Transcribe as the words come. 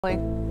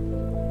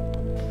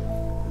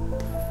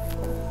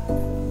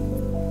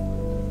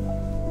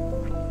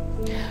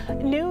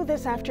New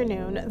this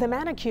afternoon, the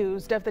man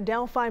accused of the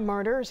Delphi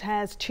murders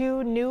has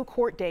 2 new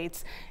court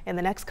dates in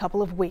the next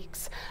couple of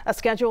weeks. A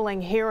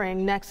scheduling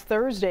hearing next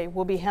Thursday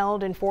will be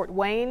held in Fort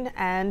Wayne,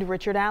 and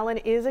Richard Allen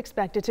is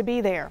expected to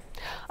be there.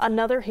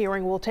 Another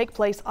hearing will take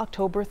place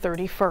October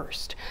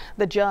 31st.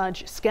 The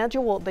judge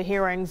scheduled the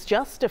hearings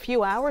just a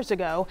few hours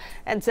ago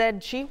and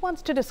said she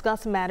wants to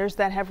discuss matters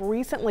that have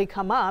recently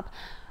come up,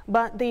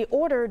 but the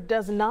order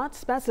does not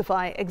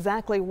specify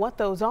exactly what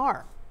those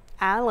are.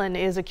 Allen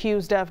is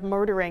accused of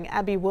murdering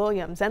Abby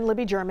Williams and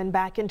Libby German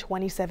back in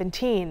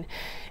 2017.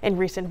 In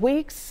recent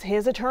weeks,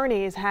 his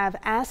attorneys have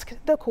asked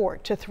the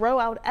court to throw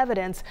out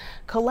evidence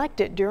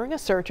collected during a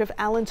search of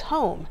Allen's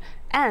home,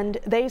 and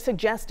they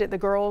suggested the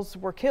girls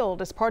were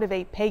killed as part of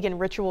a pagan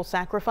ritual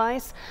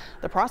sacrifice.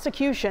 The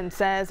prosecution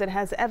says it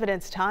has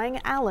evidence tying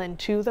Allen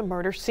to the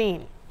murder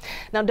scene.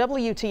 Now,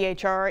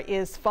 WTHR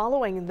is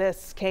following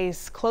this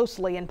case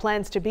closely and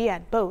plans to be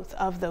at both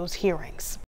of those hearings.